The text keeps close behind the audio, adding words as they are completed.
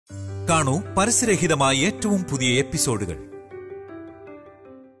കാണൂ പരസ്യരഹിതമായ ഏറ്റവും പുതിയ എപ്പിസോഡുകൾ.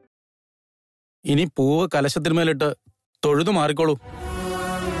 ഇനി പൂവ് കലശത്തിന്മേലിട്ട് തൊഴുതു മാറിക്കോളൂ.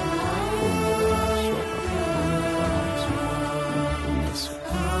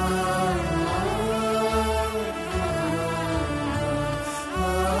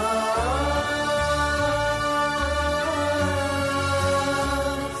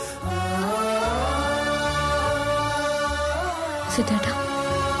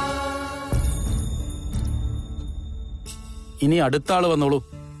 ഇനി അടുത്ത ആള് വന്നോളൂ.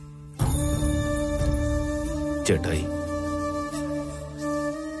 ചേട്ടായി,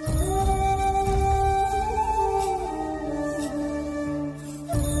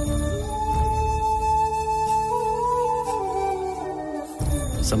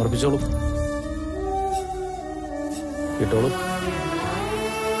 സമർപ്പിച്ചോളൂ, കിട്ടോളൂ.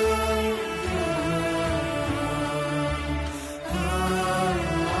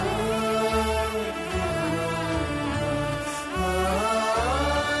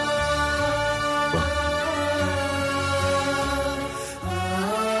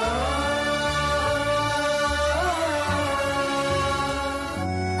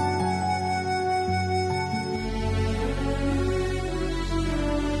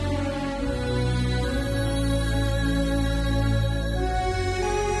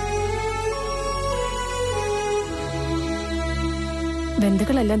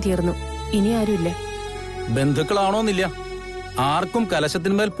 ബന്ധുക്കളെല്ലാം തീർന്നു. ഇനി ആരുമില്ലേ? ബന്ധുക്കളാണോന്നില്ല, ആർക്കും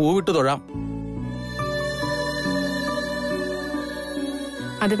കലശത്തിന്മേൽ പൂവിട്ട് തൊഴാം.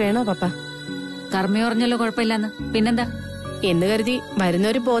 അത് വേണോ പപ്പ? കർമ്മ പറഞ്ഞല്ലോ, കുഴപ്പമില്ലെന്ന്. പിന്നെന്താ എന്ന് കരുതി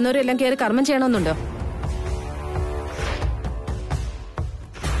വരുന്നവരും പോകുന്നവരും എല്ലാം കയറി കർമ്മം ചെയ്യണമെന്നുണ്ടോ?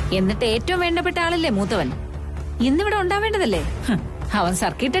 എന്നിട്ട് ഏറ്റവും വേണ്ടപ്പെട്ട ആളല്ലേ മൂത്തവൻ, ഇന്നിവിടെ ഉണ്ടാവേണ്ടതല്ലേ? അവൻ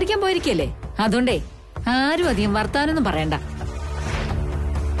സർക്കിട്ട് അടിക്കാൻ പോയിരിക്കല്ലേ. അതുകൊണ്ടേ ആരും അധികം വർത്താനൊന്നും പറയണ്ട.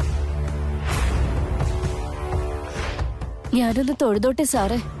 ഞാനൊന്ന് തൊഴുതോട്ടെ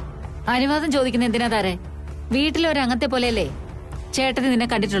സാറേ? അനുവാദം ചോദിക്കുന്ന എന്തിനാ താരേ? വീട്ടിലൊരംഗത്തെ പോലെയല്ലേ ചേട്ടന് നിന്നെ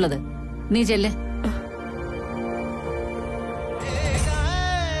കണ്ടിട്ടുള്ളത്. നീ ചെല്ല്.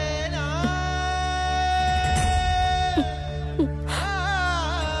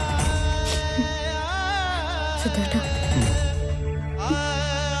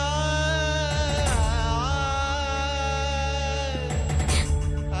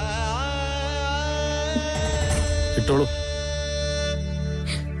 കിട്ടോളൂ.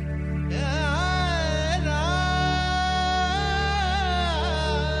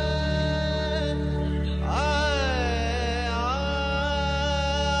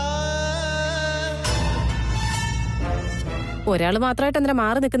 ഒരാള് മാത്രമായിട്ട് എന്തിനാ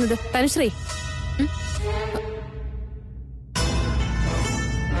മാറി നിൽക്കുന്നത്? തനുശ്രീ,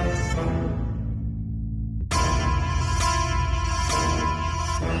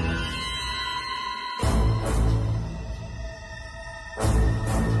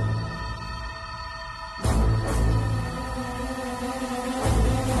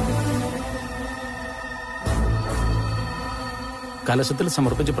 കലശത്തിൽ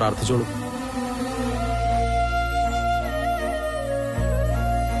സമർപ്പിച്ച് പ്രാർത്ഥിച്ചോളൂ.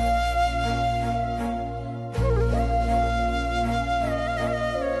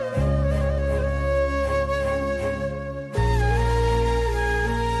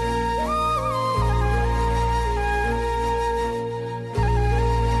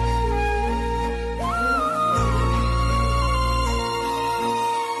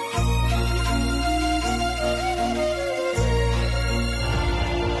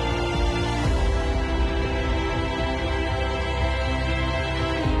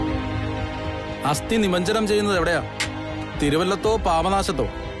 അസ്ഥി നിമഞ്ജനം ചെയ്യുന്നത് എവിടെയാ? തിരുവല്ലത്തോ പാപനാശത്തോ?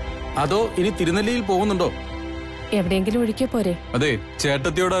 അതോ ഇനി തിരുനെല്ലിയിൽ പോകുന്നുണ്ടോ? എവിടെയെങ്കിലും ഒഴിക്കേ പോരെ? അതെ,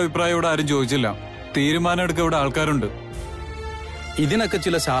 ചേട്ടത്തിയോട് അഭിപ്രായം ഇവിടെ ആരും ചോദിച്ചില്ല. തീരുമാനം എടുക്കാൻ ഇവിടെ ആൾക്കാരുണ്ട്. ഇതിനൊക്കെ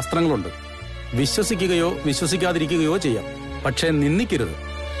ചില ശാസ്ത്രങ്ങളുണ്ട്. വിശ്വസിക്കുകയോ വിശ്വസിക്കാതിരിക്കുകയോ ചെയ്യാം, പക്ഷേ നിന്ദിക്കരുത്.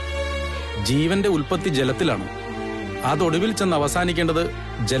 ജീവന്റെ ഉൽപ്പത്തി ജലത്തിലാണ്. അതൊടുവിൽ ചെന്ന് അവസാനിക്കേണ്ടത്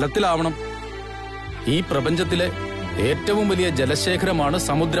ജലത്തിലാവണം. ഈ പ്രപഞ്ചത്തിലെ ഏറ്റവും വലിയ ജലശേഖരമാണ്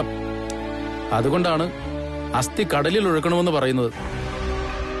സമുദ്രം. അതുകൊണ്ടാണ് അസ്ഥി കടലിൽ ഒഴുക്കണമെന്ന് പറയുന്നത്.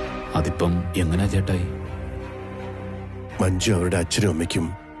 അതിപ്പം എങ്ങനാ ചേട്ടായി? മഞ്ജു അവരുടെ അച്ഛനും അമ്മയ്ക്കും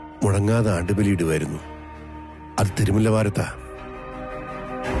മുടങ്ങാതെ ആണ്ടുബലിയിടുമായിരുന്നു. അത് തിരുമുല്ലവാരത്താ.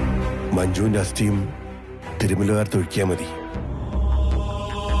 മഞ്ജുവിന്റെ അസ്ഥിയും തിരുമുല്ലവാരത്ത് ഒഴിക്കാ മതി.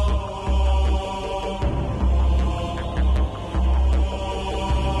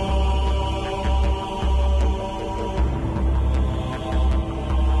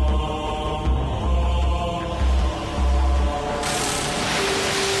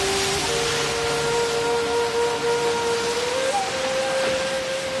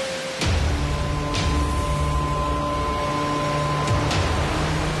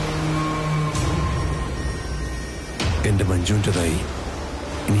 എന്റെ മഞ്ജുവിൻ്റെതായി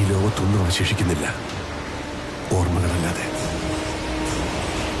ഇനി ലോകത്തൊന്നും അവശേഷിക്കുന്നില്ല, ഓർമ്മകളല്ലാതെ.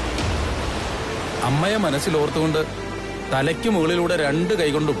 അമ്മയെ മനസ്സിലോർത്തുകൊണ്ട് തലയ്ക്ക് മുകളിലൂടെ 2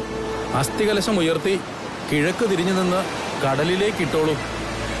 കൈകൊണ്ടും അസ്ഥികലശം ഉയർത്തി കിഴക്ക് തിരിഞ്ഞു നിന്ന് കടലിലേക്ക് ഇട്ടോളൂ.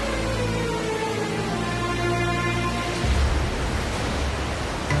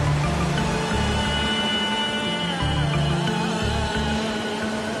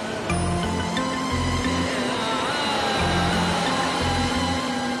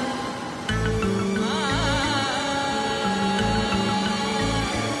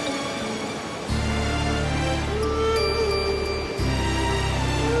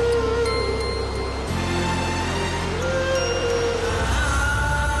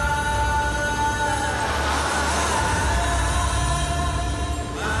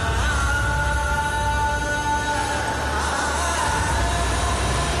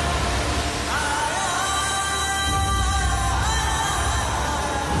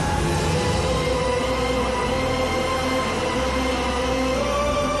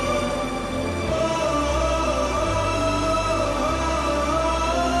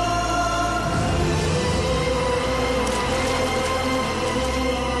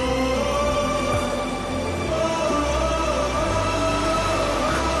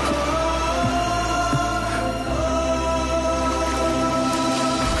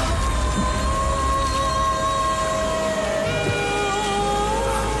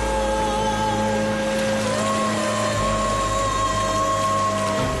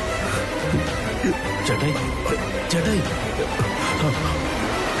 ചേട്ടായി, ചേട്ടായി,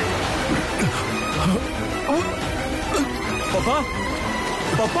 പപ്പാ,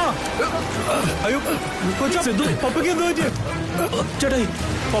 പപ്പാ, അയ്യോ കൊച്ചാ, സിദ്ധു, പപ്പയ്ക്ക് എന്ത് പറ്റി? ചേട്ടായി,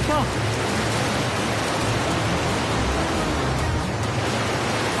 പപ്പാ,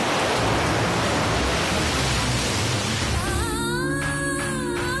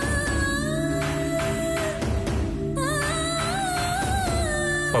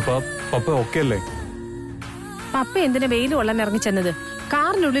 പപ്പ, പപ്പ ഓക്കെ അല്ലേ? പപ്പ എന്തിനാ വെയിൽ കൊള്ളാൻ ഇറങ്ങിച്ചെന്നത്?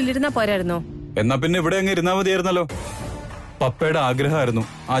 കാറിനുള്ളിൽ ഇരുന്നാ പോരായിരുന്നോ? എന്നാ പിന്നെ ഇവിടെ അങ്ങ് ഇരുന്നാ മതിയായിരുന്നല്ലോ. പപ്പയുടെ ആഗ്രഹമായിരുന്നു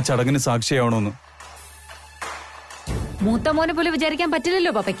ആ ചടങ്ങിന് സാക്ഷിയാവണമെന്ന്. മൂത്ത മോനെ പോലെ വിചാരിക്കാൻ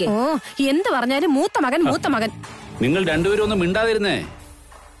പറ്റില്ലല്ലോ പപ്പയ്ക്ക്. ഓ, എന്ത് പറഞ്ഞാലും മൂത്ത മകൻ മൂത്ത മകൻ. നിങ്ങൾ രണ്ടുപേരും ഒന്നും മിണ്ടാതിരുന്നേ.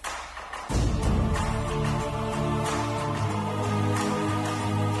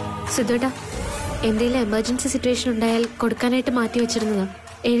 സിദ്ധുട്ടാ, എന്തെങ്കിലും എമർജൻസി സിറ്റുവേഷൻ ഉണ്ടായാൽ കൊടുക്കാനായിട്ട് മാറ്റി വെച്ചിരുന്നതാ,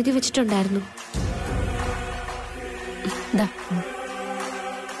 എഴുതി വെച്ചിട്ടുണ്ടായിരുന്നു.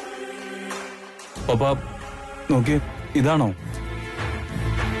 പപ്പ നോക്കിയേ, ഇതാണോ?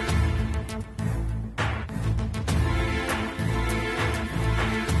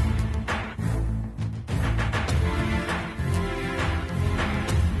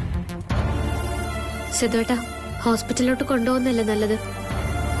 സിദ്ധുട്ടാ, ഹോസ്പിറ്റലിലോട്ട് കൊണ്ടുപോകുന്നല്ലേ നല്ലത്.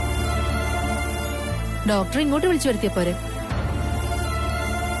 ഡോക്ടർ ഇങ്ങോട്ട് വിളിച്ചു വരുത്തിയ പോരെ?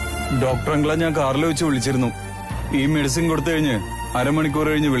 ഡോക്ടർ അങ്കിളെ ഞാൻ കാറിൽ വെച്ച് വിളിച്ചിരുന്നു. ഈ മെഡിസിൻ കൊടുത്തു കഴിഞ്ഞ് അരമണിക്കൂർ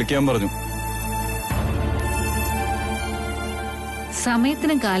കഴിഞ്ഞ് വിളിക്കാൻ പറഞ്ഞു.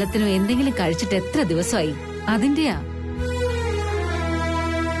 സമയത്തിനും കാലത്തിനും എന്തെങ്കിലും കഴിച്ചിട്ട് എത്ര ദിവസമായി? അതിന്റെയാ.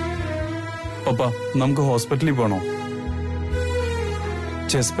 പപ്പ, നമുക്ക് ഹോസ്പിറ്റലിൽ പോണോ?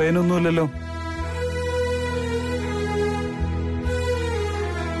 ചെസ്റ്റ് പെയിൻ ഒന്നുമില്ലല്ലോ?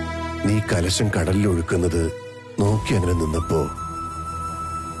 നീ കലശം കടലിൽ ഒഴുക്കുന്നത് നോക്കി അങ്ങനെ നിന്നപ്പോ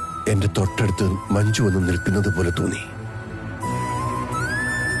എന്റെ തൊട്ടടുത്ത് മഞ്ജു വന്ന് നിൽക്കുന്നത് പോലെ തോന്നി.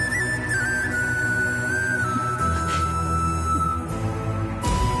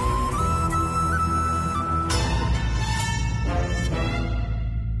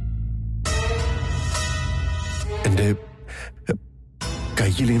 എന്റെ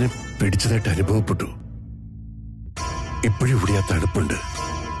കയ്യിലിങ്ങനെ പിടിച്ചതായിട്ട് അനുഭവപ്പെട്ടു. ഇപ്പോഴും ഇവിടെ ആ തടുപ്പുണ്ട്.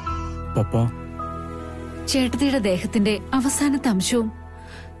 പപ്പ, ചേട്ടത്തിയുടെ ദേഹത്തിന്റെ അവസാനത്തെ അംശവും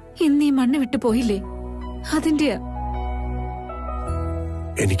ഇന്ന് ഈ മണ്ണ് വിട്ടു പോയില്ലേ? അതിന്റെയാ.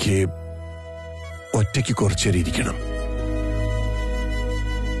 എനിക്ക് ഒറ്റയ്ക്ക് കുറച്ചേരം ഇരിക്കണം.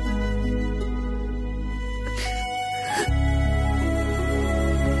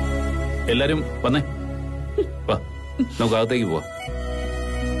 എല്ലാരും വന്നേ, വാ, നമുക്ക് അകത്തേക്ക് പോവാം.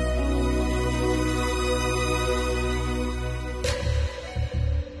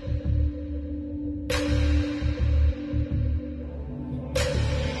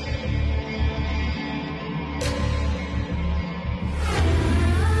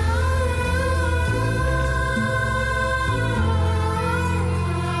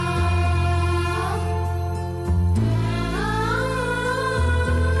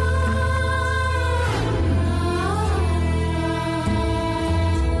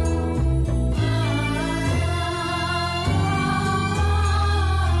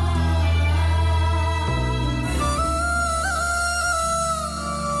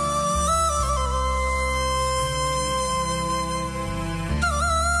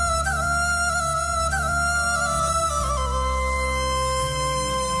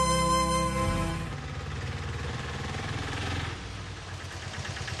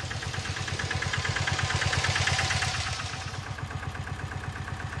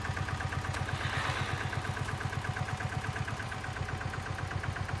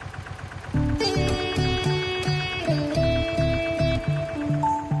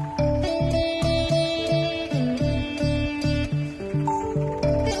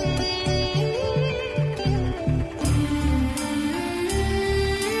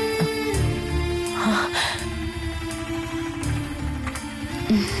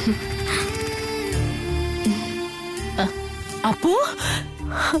 അപ്പോ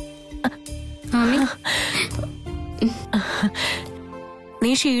ആമി,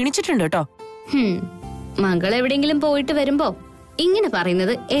 നീ ക്ഷീണിച്ചിട്ടുണ്ട് കേട്ടോ. മകൾ എവിടെയെങ്കിലും പോയിട്ട് വരുമ്പോ ഇങ്ങനെ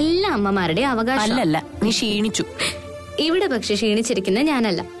പറയുന്നത് എല്ലാ അമ്മമാരുടെ അവകാശം. അല്ലല്ല, നീ ക്ഷീണിച്ചു. ഇവിടെ പക്ഷെ ക്ഷീണിച്ചിരിക്കുന്ന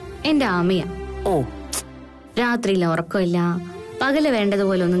ഞാനല്ല, എന്റെ ആമിയ. ഓ, രാത്രിയിൽ ഉറക്കമില്ല, പകല്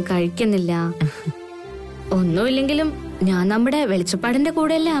വേണ്ടതുപോലെ ഒന്നും കഴിക്കുന്നില്ല. ഒന്നുമില്ലെങ്കിലും ഞാൻ നമ്മുടെ വെളിച്ചപ്പാടിന്റെ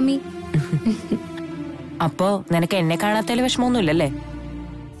കൂടെയല്ലേ ആമി. അപ്പോ നിനക്ക് എന്നെ കാണാത്തതിൽ വിഷമമൊന്നുമില്ലല്ലേ?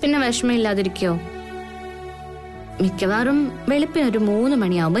 പിന്നെ വിഷമമില്ലാതിരിക്കോ? മിക്കവാറും വെളുപ്പിനൊരു 3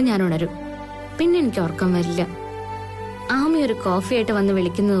 മണിയാവുമ്പോ ഞാൻ ഉണരും. പിന്നെ എനിക്ക് ഉറക്കം വരില്ല. ആമി ഒരു കോഫി ആയിട്ട് വന്ന്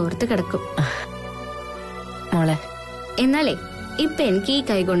വിളിക്കുന്നത് ഓർത്ത് കിടക്കും. മോളെ, എന്നാലേ ഇപ്പൊ എനിക്ക് ഈ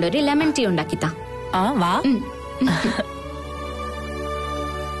കൈ കൊണ്ടൊരു ലെമൺ ടീ ഉണ്ടാക്കിത്താ. ആ വാ.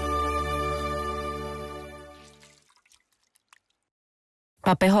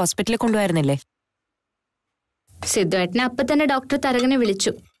 പപ്പയെ ഹോസ്പിറ്റലിൽ കൊണ്ടുപോയിരുന്നില്ലേ? സിദ്ധുവേട്ടനെ അപ്പൊ തന്നെ ഡോക്ടർ തരകനെ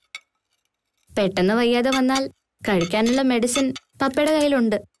വിളിച്ചു. പെട്ടെന്ന് വയ്യാതെ വന്നാൽ കഴിക്കാനുള്ള മെഡിസിൻ പപ്പയുടെ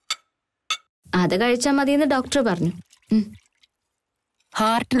കയ്യിലുണ്ട്. അത് കഴിച്ചാൽ മതിയെന്ന് ഡോക്ടർ പറഞ്ഞു.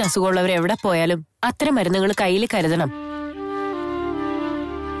 ഹാർട്ടിന് അസുഖമുള്ളവർ എവിടെ പോയാലും അത്തരം മരുന്നുകൾ കയ്യിൽ കരുതണം.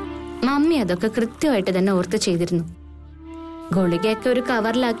 മമ്മി അതൊക്കെ കൃത്യമായിട്ട് തന്നെ ഓർത്ത് ചെയ്തിരുന്നു. ഗുളികയൊക്കെ ഒരു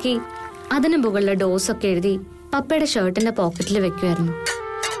കവറിലാക്കി അതിന് മുകളിലെ ഡോസൊക്കെ എഴുതി പപ്പയുടെ ഷർട്ടിന്റെ പോക്കറ്റിൽ വെക്കുമായിരുന്നു.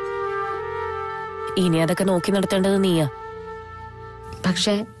 ഇനി അതൊക്കെ നോക്കി നടത്തേണ്ടത് നീയാ.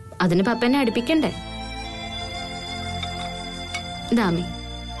 പക്ഷെ അതിന് പപ്പനെ അടുപ്പിക്കണ്ടേ? ദാമി,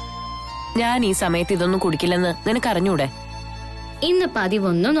 ഞാൻ ഈ സമയത്ത് ഇതൊന്നും കുടിക്കില്ലെന്ന് നിനക്കറിഞ്ഞൂടെ? ഇന്ന്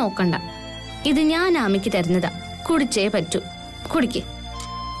പതിവൊന്നും നോക്കണ്ട. ഇത് ഞാൻ ആമിക്ക് തരുന്നതാ, കുടിച്ചേ പറ്റൂ. കുടിക്ക്.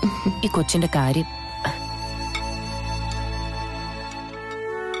 ഈ കൊച്ചിന്റെ കാര്യം.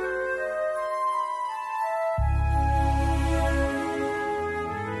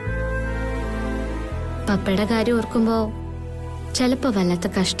 പപ്പയുടെ കാര്യം ഓർക്കുമ്പോ ചിലപ്പോ വല്ലാത്ത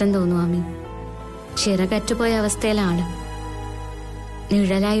കഷ്ടം തോന്നും ആമി. ചിറകറ്റുപോയ അവസ്ഥയിലാണ്.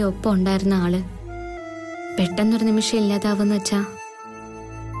 നിഴലായി ഒപ്പം ഉണ്ടായിരുന്ന ആള് പെട്ടെന്നൊരു നിമിഷം ഇല്ലാതാവെന്ന് വെച്ചാ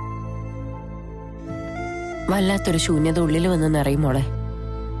വല്ലാത്തൊരു ശൂന്യത ഉള്ളിൽ വന്ന് നിറയും മോളെ.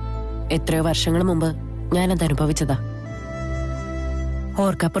 എത്രയോ വർഷങ്ങൾ മുമ്പ് ഞാനത് അനുഭവിച്ചതാ.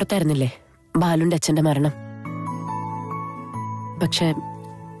 ഓർക്കപ്പുറത്തായിരുന്നില്ലേ ബാലുന്റെ അച്ഛന്റെ മരണം? പക്ഷെ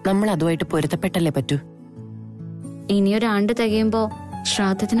നമ്മൾ അതുമായിട്ട് പൊരുത്തപ്പെട്ടല്ലേ പറ്റൂ. ഇനിയൊരാണ്ട് തികയുമ്പോ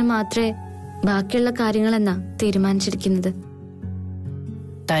ശ്രാദ്ധത്തിന് മാത്രമേ ബാക്കിയുള്ള കാര്യങ്ങളെന്നാ തീരുമാനിച്ചിരിക്കുന്നത്.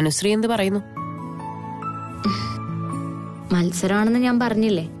 തനുശ്രീ എന്ത് പറയുന്നു? മത്സരമാണെന്ന് ഞാൻ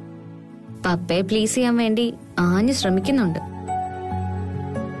പറഞ്ഞില്ലേ. പപ്പയെ പ്ലീസ് ചെയ്യാൻ വേണ്ടി ആഞ്ഞു ശ്രമിക്കുന്നുണ്ട്.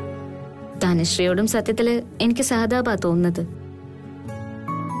 തനുശ്രീയോടും സത്യത്തില് എനിക്ക് സഹതാപാ തോന്നുന്നത്.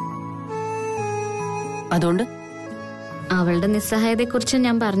 അതുകൊണ്ട് അവളുടെ നിസ്സഹായതയെക്കുറിച്ച്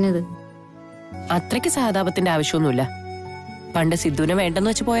ഞാൻ പറഞ്ഞത്. അത്രയ്ക്ക് സഹതാപത്തിന്റെ ആവശ്യമൊന്നുമില്ല. പണ്ട് സിദ്ധുവിനെ വേണ്ടെന്ന്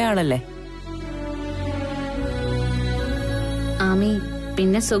വെച്ച് പോയ ആളല്ലേ. ആമി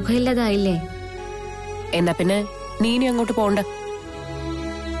പിന്നെ സുഖമില്ലതായില്ലേ? എന്നാ പിന്നെ നീനി അങ്ങോട്ട് പോണ്ട.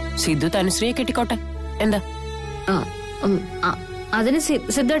 സിദ്ധു തനുശ്രീയെ കെട്ടിക്കോട്ടെ. എന്താ? അതിന്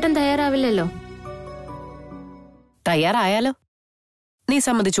സിദ്ധേട്ടൻ തയ്യാറാവില്ലല്ലോ. തയ്യാറായാലോ? നീ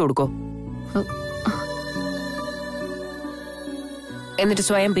സമ്മതിച്ചു കൊടുക്കോ? എന്നിട്ട്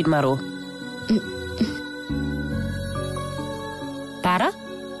സ്വയം പിന്മാറുവോ? പറ.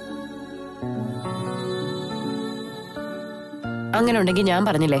 അങ്ങനെ ഉണ്ടെങ്കിൽ ഞാൻ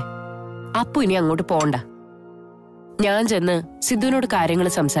പറഞ്ഞില്ലേ, അപ്പു ഇനി അങ്ങോട്ട് പോണ്ട. ഞാൻ ചെന്ന് സിദ്ധുവിനോട് കാര്യങ്ങൾ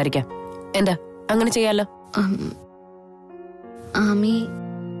സംസാരിക്കാം. എന്താ, അങ്ങനെ ചെയ്യാലോ? ആമി,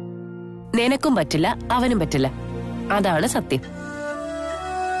 നിനക്കും പറ്റില്ല, അവനും പറ്റില്ല. അതാണ് സത്യം.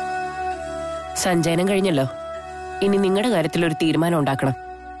 സഞ്ചയനം കഴിഞ്ഞല്ലോ. ഇനി നിങ്ങളുടെ കാര്യത്തിൽ ഒരു തീരുമാനം ഉണ്ടാക്കണം.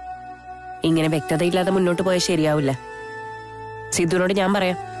 ഇങ്ങനെ വ്യക്തതയില്ലാതെ മുന്നോട്ട് പോയാൽ ശരിയാവില്ല. സിദ്ധുവിനോട് ഞാൻ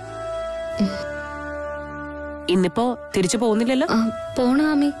പറയാം. ഇന്നിപ്പോ തിരിച്ചു പോകുന്നില്ലല്ലോ? പോണു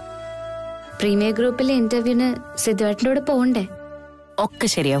ആമി. പ്രീമിയർ ഗ്രൂപ്പിലെ ഇന്റർവ്യൂവിന് സിദ്ധുവേട്ടൻ്റെ കൂടെ പോകണ്ടേ? ഒക്കെ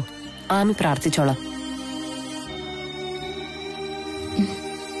ശരിയാവും. ആമി പ്രാർത്ഥിച്ചോളാം.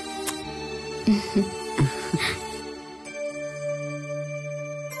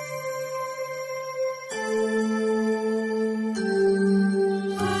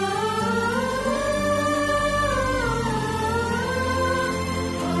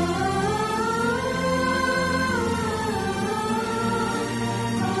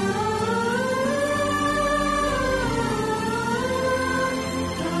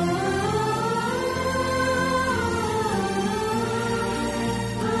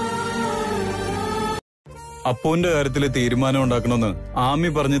 അപ്പുവിന്റെ കാര്യത്തില് തീരുമാനം ഉണ്ടാക്കണമെന്ന് ആമി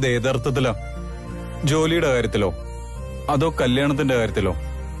പറഞ്ഞത് ഏതർത്ഥത്തിലാ? ജോലിയുടെ കാര്യത്തിലോ അതോ കല്യാണത്തിന്റെ കാര്യത്തിലോ?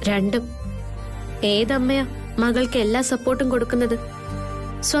 രണ്ടും. ഏതമ്മയാ മകൾക്ക് എല്ലാ സപ്പോർട്ടും കൊടുക്കുന്നത്?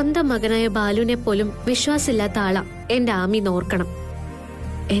 സ്വന്തം മകനായ ബാലുവിനെ പോലും വിശ്വാസമില്ലാത്ത ആളാ എന്റെ ആമി നോർക്കണം.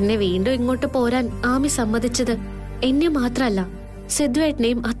 എന്നെ വീണ്ടും ഇങ്ങോട്ട് പോരാൻ ആമി സമ്മതിച്ചത് എന്നെ മാത്രല്ല,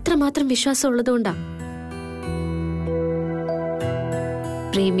 സിദ്ധുവേട്ടനെയും അത്രമാത്രം വിശ്വാസം ഉള്ളതുകൊണ്ടാ.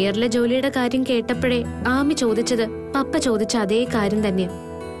 പ്രീമിയറിലെ ജോലിയുടെ കാര്യം കേട്ടപ്പോഴേ ആമി ചോദിച്ചത് പപ്പ ചോദിച്ച അതേ കാര്യം തന്നെയാ.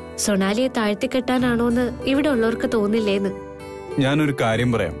 സൊണാലിയെ താഴ്ത്തിക്കെട്ടാനാണോന്ന് ഇവിടെ ഉള്ളവർക്ക് തോന്നില്ലേന്ന്. ഞാനൊരു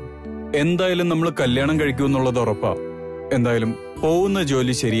കാര്യം പറയാം. എന്തായാലും നമ്മൾ കല്യാണം കഴിക്കുമെന്നുള്ളത് ഉറപ്പാ. എന്തായാലും പോകുന്ന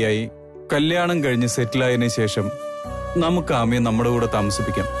ജോലി ശരിയായി കല്യാണം കഴിഞ്ഞ് സെറ്റിലായതിനു ശേഷം നമുക്ക് ആമയെ നമ്മുടെ കൂടെ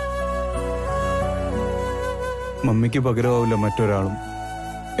താമസിപ്പിക്കാം. മമ്മിക്ക് പകരമാവില്ല മറ്റൊരാളും.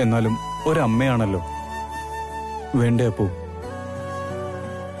 എന്നാലും ഒരമ്മയാണല്ലോ. വേണ്ടേ അപ്പോ?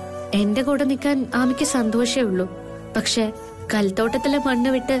 എന്റെ കൂടെ നിൽക്കാൻ ആമിക്ക് സന്തോഷേ ഉള്ളൂ. പക്ഷെ കൽത്തോട്ടത്തിലെ മണ്ണ്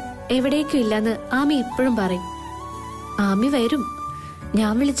വിട്ട് എവിടേക്കും ഇല്ലെന്ന് ആമി എപ്പോഴും പറയും. ആമി വരും.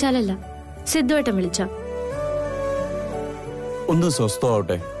 ഞാൻ വിളിച്ചാലല്ല, സിദ്ധുവേട്ടൻ വിളിച്ച. ഒന്ന്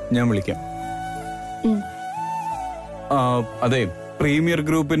സ്വസ്ഥമാവട്ടെ, ഞാൻ വിളിക്കാം. അതെ, പ്രീമിയർ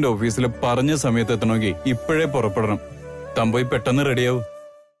ഗ്രൂപ്പിന്റെ ഓഫീസിൽ പറഞ്ഞ സമയത്ത് എത്തണമെങ്കിൽ ഇപ്പോഴേ പുറപ്പെടണം. താൻ പോയി പെട്ടെന്ന് റെഡിയാവും.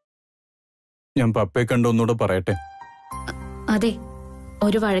 ഞാൻ പപ്പയെ കണ്ട് ഒന്നുകൂടെ പറയട്ടെ. അതെ,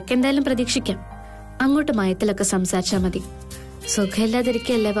 ഒരു വഴക്കെന്തായാലും പ്രതീക്ഷിക്കാം. അങ്ങോട്ട് മയത്തിലൊക്കെ സംസാരിച്ചാ മതി.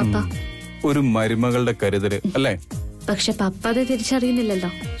 സുഖമില്ലാതിരിക്കല്ലേ പപ്പ? ഒരു മരുമകളുടെ കരുതല് അല്ലേ? പക്ഷെ പപ്പ അത്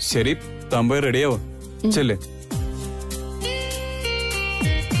തിരിച്ചറിയുന്നില്ലല്ലോ. ശരി, താൻ പോയി റെഡിയാവും. ചെല്ലേ.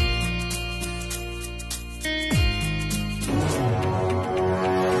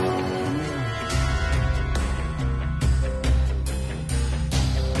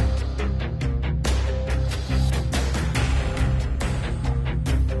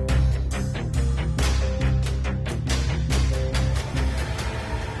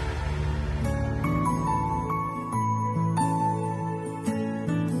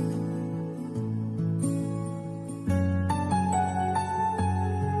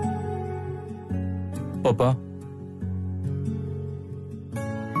 പപ്പ,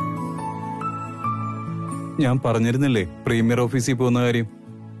 ഞാൻ പറഞ്ഞിരുന്നില്ലേ പ്രീമിയർ ഓഫീസിൽ പോകുന്ന കാര്യം?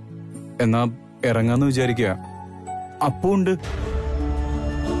 എന്നാ ഇറങ്ങാന്ന് വിചാരിക്കുക. അപ്പുണ്ട്.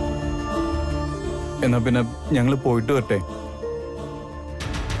 എന്നാ പിന്നെ ഞങ്ങൾ പോയിട്ട് വരട്ടെ.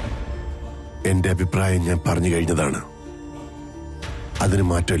 എന്റെ അഭിപ്രായം ഞാൻ പറഞ്ഞു കഴിഞ്ഞതാണ്. അതിന്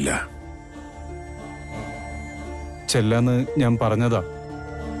മാറ്റമില്ല. ചെല്ലാന്ന് ഞാൻ പറഞ്ഞതാ.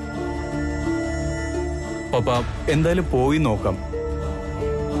 പപ്പ, എന്തായാലും പോയി നോക്കാം.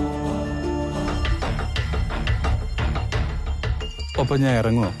 പപ്പ, ഞാൻ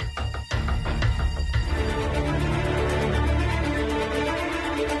ഇറങ്ങുമോ?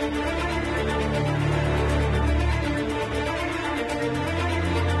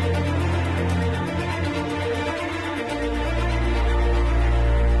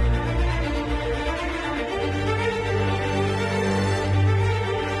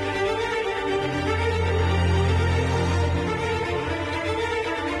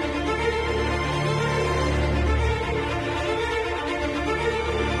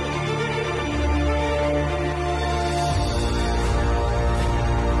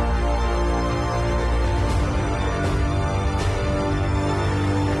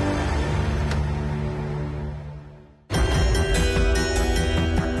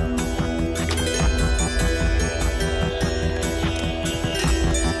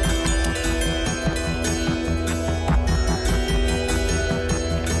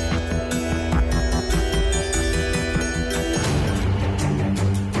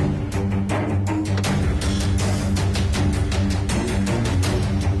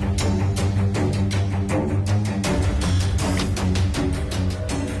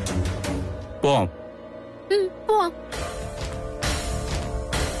 പോവാം. പോവാം.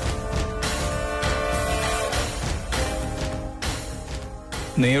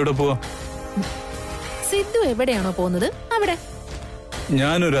 നീ എവിടെ പോവാ? സിദ്ധു എവിടെയാണോ പോകുന്നത് അവിടെ.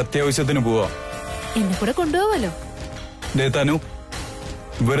 ഞാനൊരു അത്യാവശ്യത്തിന് പോവാ. എന്നെ കൂടെ കൊണ്ടുപോവല്ലോ. തനു,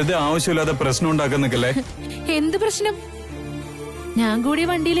 വെറുതെ ആവശ്യമില്ലാതെ പ്രശ്നം ഉണ്ടാക്കാൻ നിൽക്കല്ലേ. എന്ത് പ്രശ്നം? ഞാൻ കൂടി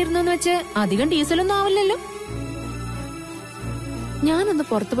വണ്ടിയിലിരുന്നോന്ന് വെച്ച് അധികം ഡീസലൊന്നും ആവില്ലല്ലോ. ഞാനൊന്ന്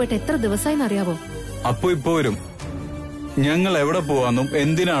പുറത്തു പോയിട്ട് എത്ര ദിവസമായിന്നറിയാവോ? അപ്പൊ ഇപ്പൊ വരും. ഞങ്ങൾ എവിടെ പോവാന്നും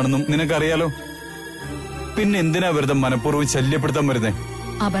എന്തിനാണെന്നും നിനക്കറിയാലോ. പിന്നെ എന്തിനാ വെറുതെ മനഃപൂർവ്വം ശല്യപ്പെടുത്താൻ വരുന്നേ?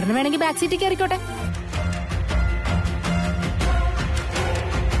 അപർണ വേണമെങ്കിൽ ബാക്ക് സീറ്റിൽ കയറിക്കോട്ടെ.